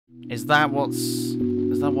Is that what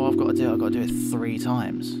I've got to do? I've got to do it 3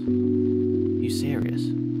 times. Are you serious?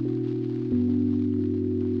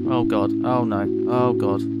 Oh god. Oh no. Oh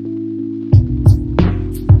god.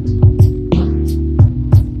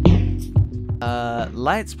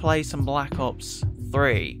 Let's play some Black Ops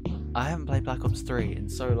 3. I haven't played Black Ops 3 in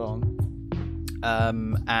so long.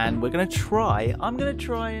 And I'm gonna try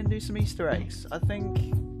and do some Easter eggs. I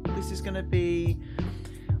think this is gonna be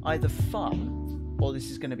either fun or this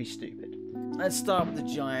is gonna be stupid. Let's start with the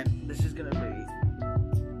giant. This is gonna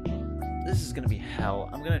be hell.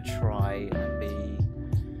 I'm gonna try and be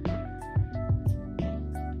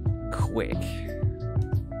quick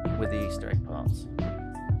with the Easter egg parts.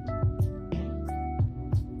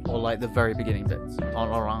 Or like the very beginning bits.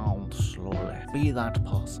 All around slowly. Be that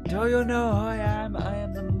person. Do you know who I am? I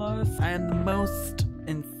am the most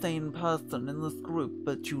insane person in this group,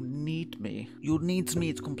 but you need me. You need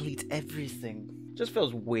me to complete everything. Just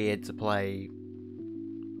feels weird to play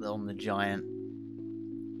on the giant.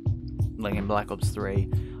 Like in Black Ops 3.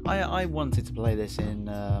 I wanted to play this in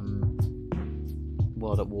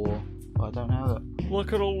World at War, but I don't have it.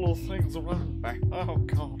 Look at all those things around me. Oh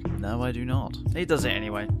god. No, I do not. He does it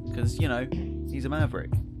anyway, because, you know, he's a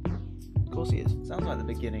maverick. Of course he is. Sounds like the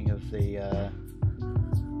beginning of the,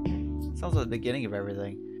 sounds like the beginning of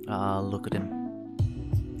everything. Ah, look at him.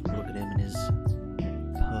 Look at him in his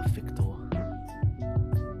perfector.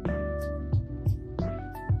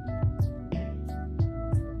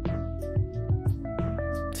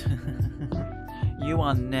 You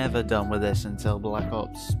are never done with this until Black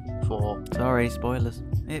Ops 4. Sorry, spoilers.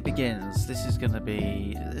 It begins. This is gonna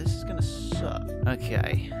suck.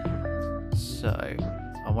 Okay. So,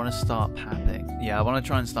 I want to start papping. Yeah, I want to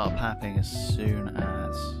try and start papping as soon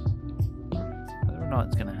as... Whether or not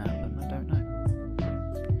it's gonna happen, I don't know.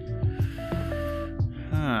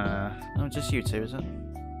 Huh. Oh, just you two, is it?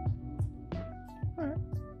 Alright.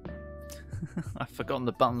 I've forgotten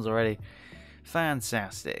the buttons already.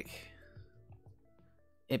 Fantastic.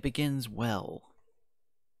 It begins well.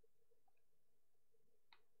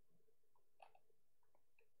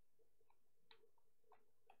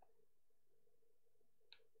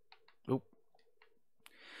 Oh.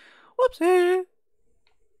 Whoopsie!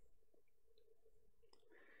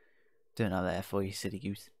 Doing that there for you, silly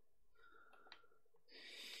goose.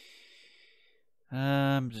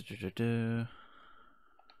 Yeah,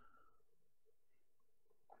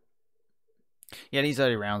 these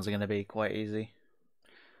early rounds are going to be quite easy.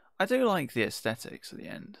 I do like the aesthetics at the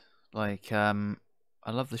end. Like, I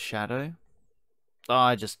love the shadow. Oh,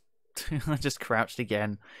 I just crouched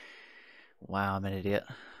again. Wow, I'm an idiot.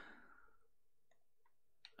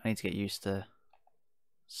 I need to get used to...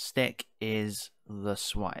 Stick is the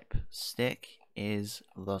swipe. Stick is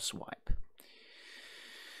the swipe.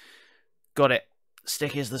 Got it.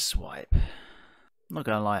 Stick is the swipe. I'm not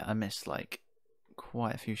gonna lie, I missed, like,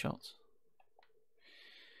 quite a few shots.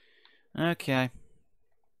 Okay.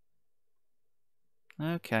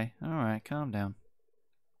 Okay, alright, calm down.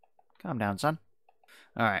 Calm down, son.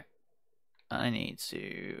 Alright. I need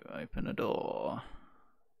to open a door.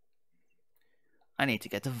 I need to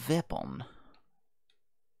get a VIP on.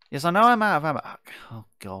 Yes, I know I'm out of ammo. Oh,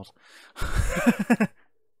 God.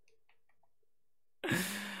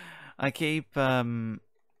 I keep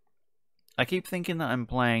thinking that I'm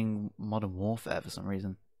playing Modern Warfare for some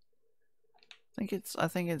reason. I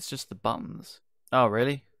think it's just the buttons. Oh,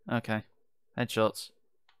 really? Okay. Headshots.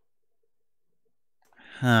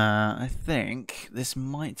 I think this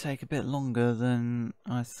might take a bit longer than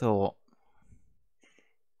I thought.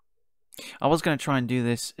 I was going to try and do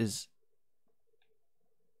this as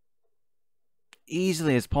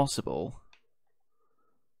easily as possible.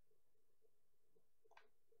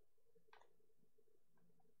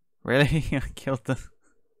 Really? I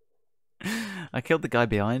killed the guy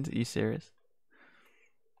behind. Are you serious?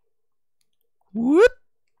 Whoop!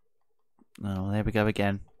 Oh, there we go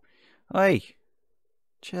again. Hey!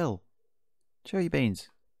 Chill. Chill your beans.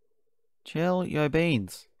 Chill your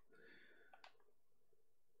beans.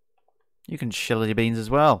 You can chill your beans as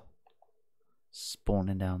well.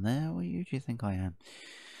 Spawning down there. Who do you think I am?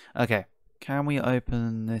 Okay. Can we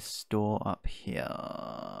open this door up here?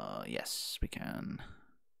 Yes, we can.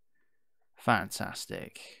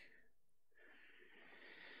 Fantastic.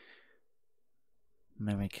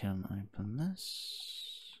 Then we can open this.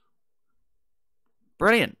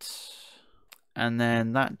 Brilliant. And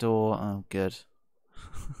then that door, oh good.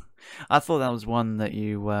 I thought that was one that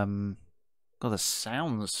you, God, the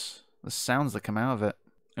sounds that come out of it.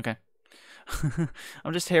 Okay.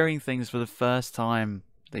 I'm just hearing things for the first time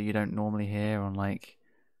that you don't normally hear on, like,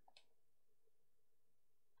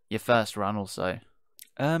 your first run or so.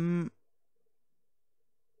 Yeah,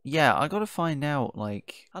 I gotta find out,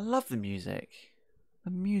 like... I love the music.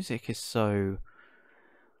 The music is so...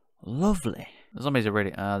 lovely. The zombies are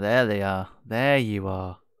really... Ah, there they are. There you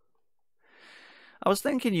are. I was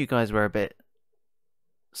thinking you guys were a bit...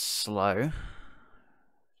 slow.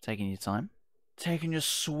 Taking your time. Taking your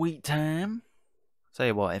sweet time. Tell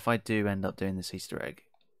you what, if I do end up doing this Easter egg,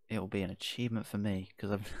 it'll be an achievement for me,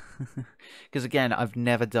 because because again, I've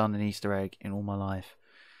never done an Easter egg in all my life.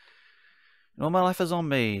 In all my life of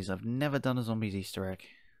zombies, I've never done a zombies Easter egg.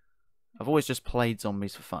 I've always just played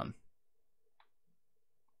zombies for fun.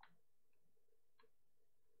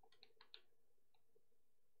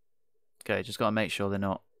 Okay, just gotta make sure they're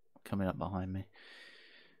not coming up behind me.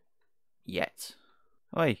 Yet.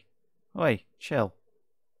 Oi. Oi, chill.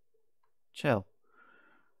 Chill.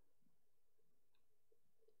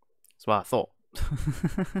 That's what I thought.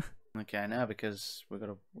 Okay, now because we've got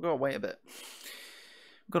to wait a bit.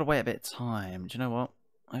 We've got to wait a bit of time. Do you know what?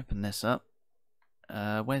 Open this up.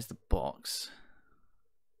 Where's the box?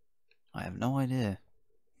 I have no idea.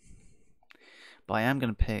 But I am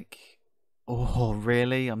going to pick... Oh,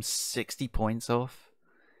 really? I'm 60 points off?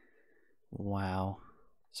 Wow.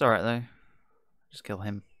 It's alright, though. Just kill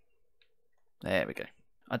him. There we go.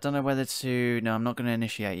 I don't know whether to... No, I'm not going to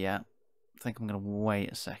initiate yet. I think I'm going to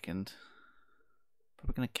wait a second.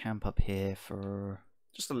 Probably going to camp up here for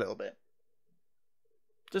just a little bit.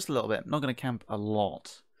 Just a little bit. I'm not going to camp a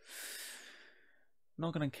lot.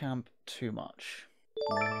 Not going to camp too much.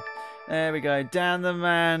 There we go. Dan the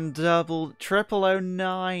Man, double,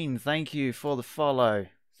 0009. Thank you for the follow.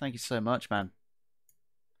 Thank you so much, man.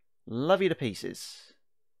 Love you to pieces.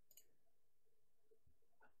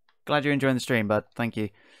 Glad you're enjoying the stream, bud. Thank you.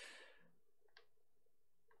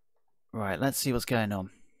 Right, let's see what's going on.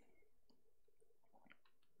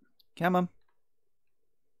 Come on.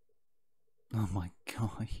 Oh my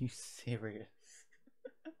god, are you serious?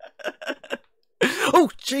 Oh,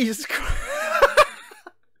 Jesus Christ.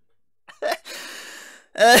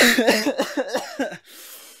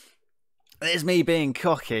 It's me being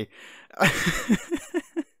cocky.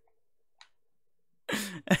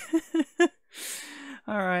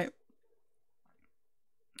 Alright.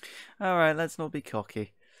 Alright, let's not be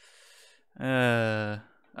cocky. I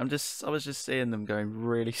was just seeing them going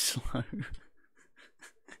really slow.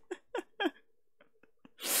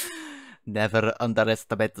 Never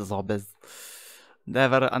underestimate the zombies.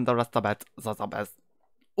 Never underestimate the zombies.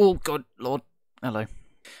 Oh, good lord. Hello.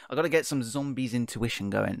 I gotta get some zombies intuition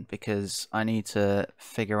going because I need to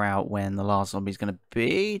figure out when the last zombie's gonna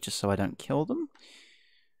be, just so I don't kill them.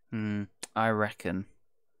 I reckon.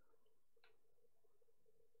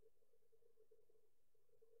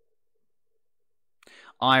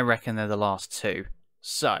 They're the last two.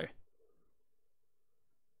 So.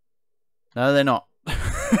 No, they're not.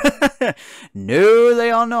 No,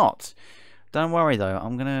 they are not. Don't worry though.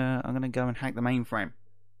 I'm gonna go and hack the mainframe.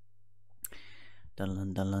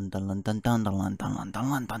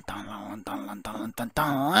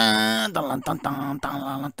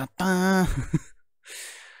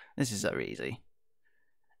 This is so easy.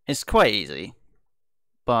 It's quite easy,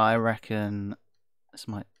 but I reckon this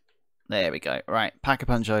might. There we go. Right,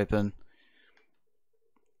 Pack-a-Punch open.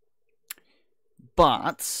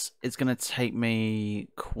 But it's going to take me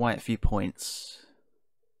quite a few points.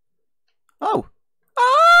 Oh!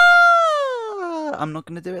 Ah! I'm not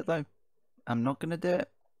going to do it, though. I'm not going to do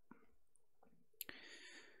it.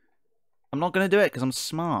 I'm not going to do it because I'm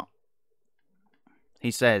smart.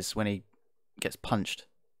 He says when he gets punched.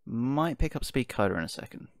 Might pick up speed coda in a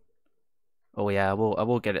second. Oh, yeah, I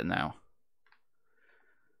will get it now.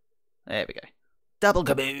 There we go. Double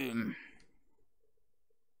kaboom!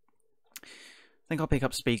 I think I'll pick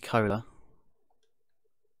up speed cola.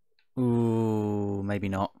 Ooh, maybe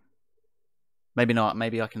not. Maybe not.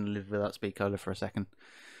 Maybe I can live without speed cola for a second.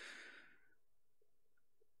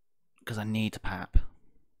 Because I need to pap.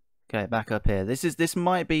 Okay, back up here. This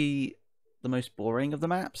might be the most boring of the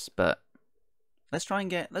maps, but let's try and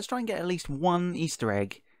get at least one Easter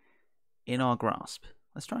egg in our grasp.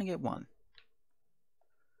 Let's try and get one.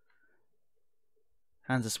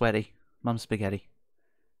 Hands are sweaty. Mum's spaghetti.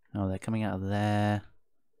 Oh, they're coming out of there.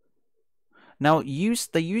 Now,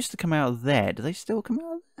 they used to come out of there. Do they still come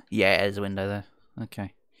out of there? Yeah, there's a window there.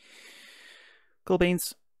 Okay. Cool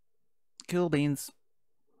beans. Cool beans.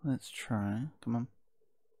 Let's try. Come on.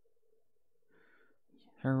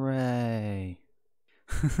 Hooray.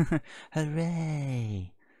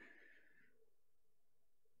 Hooray.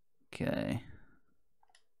 Okay.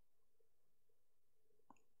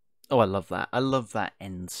 Oh, I love that. I love that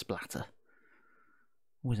end splatter.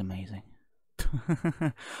 Always amazing.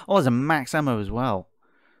 Oh, there's a max ammo as well.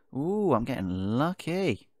 Ooh, I'm getting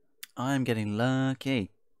lucky. I'm getting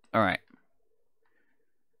lucky. Alright.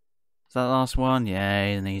 Is that the last one?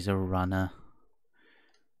 Yay, and he's a runner.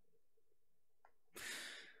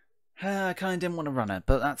 I kind of didn't want a runner,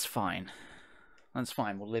 but that's fine. That's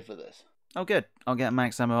fine, we'll live with this. Oh good, I'll get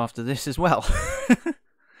max ammo after this as well.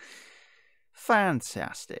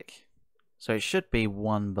 Fantastic. So it should be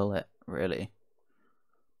one bullet, really.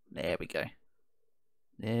 There we go.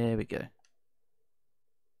 There we go.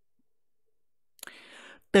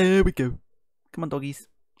 There we go. Come on, doggies.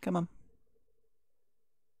 Come on.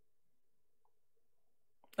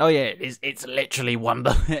 Oh yeah, it's literally one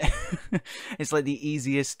bullet. It's like the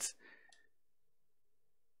easiest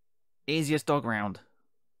dog round.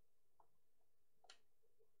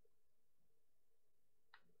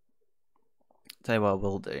 Tell you what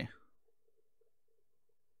we'll do.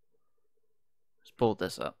 Let's pull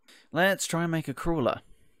this up. Let's try and make a crawler.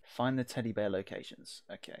 Find the teddy bear locations.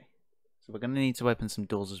 Okay. So we're going to need to open some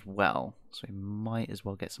doors as well. So we might as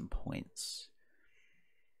well get some points.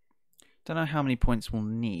 Don't know how many points we'll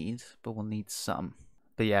need, but we'll need some.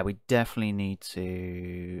 But yeah, we definitely need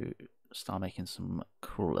to start making some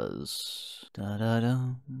crawlers. Da da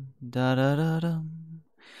dum, da da da dum,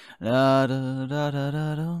 da da da da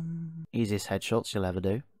da dum. Easiest headshots you'll ever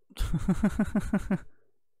do.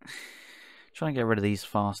 Try and get rid of these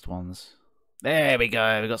fast ones. There we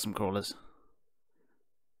go. We got some crawlers.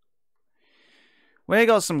 We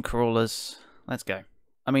got some crawlers. Let's go.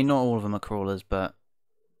 I mean, not all of them are crawlers, but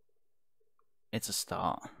it's a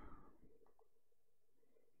start.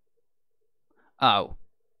 Oh.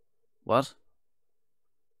 What?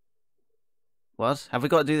 What? Have we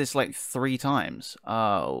got to do this like 3 times?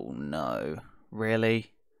 Oh no.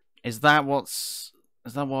 Really? Is that what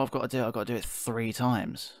I've got to do? I've got to do it 3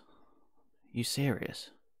 times. You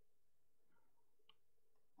serious?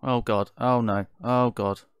 Oh god. Oh no. Oh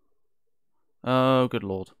god. Oh good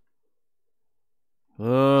lord.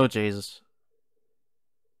 Oh Jesus.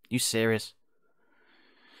 You serious?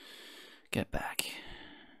 Get back.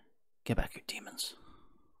 Get back, you demons.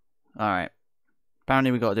 Alright.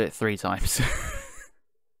 Apparently we got to do it 3 times.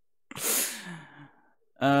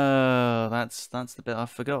 That's the bit I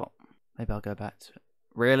forgot. Maybe I'll go back to it.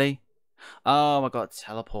 Really? Oh, I got to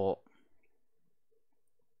teleport.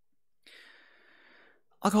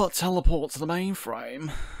 I got to teleport to the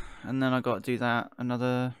mainframe. And then I got to do that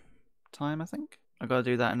another time, I think. I got to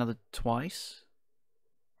do that another twice.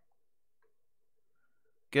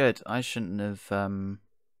 Good. I shouldn't have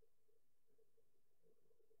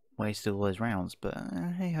wasted all those rounds, but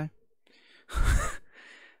hey ho.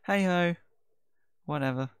 Hey ho.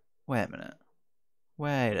 Whatever. Wait a minute.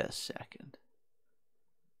 Wait a second.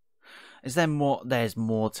 Is there more? There's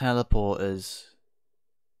more teleporters.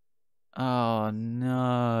 Oh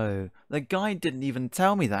no. The guy didn't even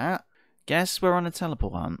tell me that. Guess we're on a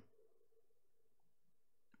teleport hunt.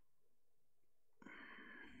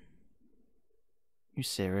 You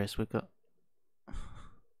serious? We've got...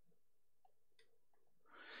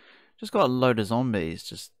 Just got a load of zombies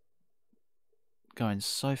just going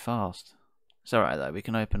so fast. It's alright though, we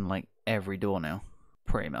can open like every door now.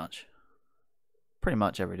 Pretty much. Pretty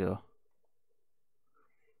much every door.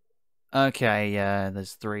 Okay, yeah,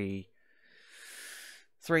 there's three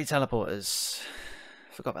teleporters.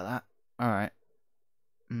 Forgot about that. Alright.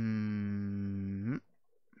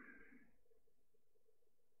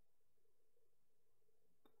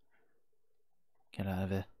 Get out of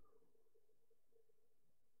here.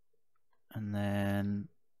 And then...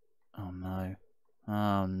 Oh no.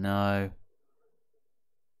 Oh no.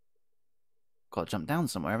 Got to jump down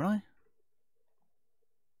somewhere, haven't I?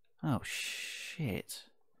 Oh shit.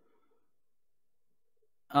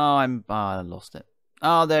 Oh, I lost it.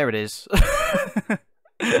 Oh, there it is.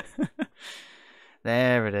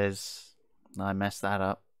 There it is. I messed that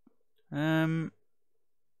up.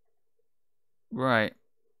 Right.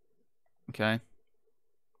 Okay.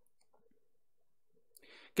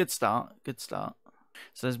 Good start. Good start.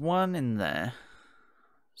 So there's one in there.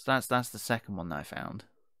 So that's the second one that I found.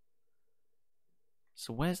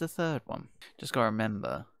 So where's the third one? Just gotta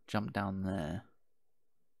remember, jump down there.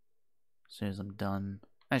 As soon as I'm done.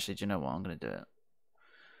 Actually, do you know what? I'm gonna do it.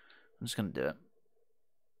 I'm just gonna do it.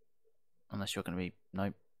 Unless you're gonna be...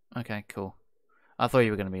 Nope. Okay, cool. I thought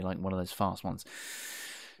you were gonna be like one of those fast ones.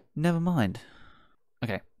 Never mind.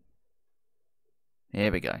 Okay.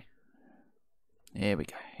 Here we go. Here we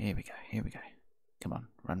go. Here we go. Here we go. Come on.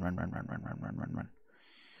 Run, run, run, run, run, run, run, run, run.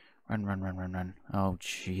 Run, run, run, run, run. Oh,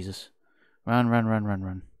 Jesus. Run, run, run, run,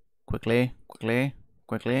 run. Quickly, quickly,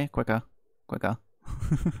 quickly, quicker, quicker.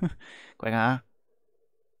 Quicker.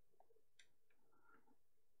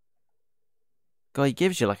 God, he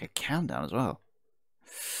gives you like a countdown as well.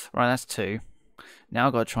 Right, that's 2. Now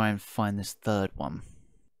I've got to try and find this third one.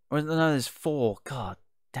 Or no, there's 4. God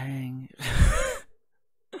dang.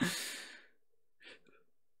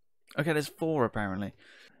 Okay, there's 4 apparently.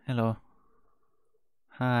 Hello.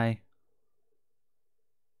 Hi.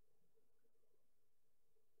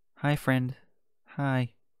 Hi, friend.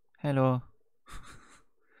 Hi. Hello.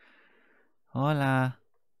 Hola.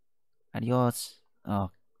 Adios.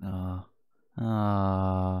 Oh. Oh.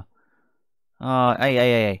 Oh. Oh.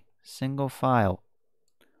 Hey. Single file.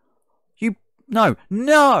 You. No.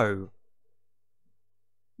 No!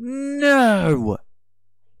 No!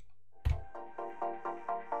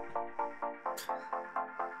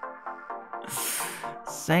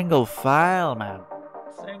 Single file, man.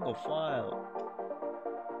 Single file.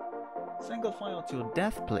 Single file to your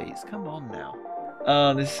death, please. Come on now.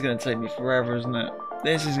 Oh, this is going to take me forever, isn't it?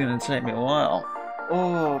 This is going to take me a while.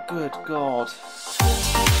 Oh, good God.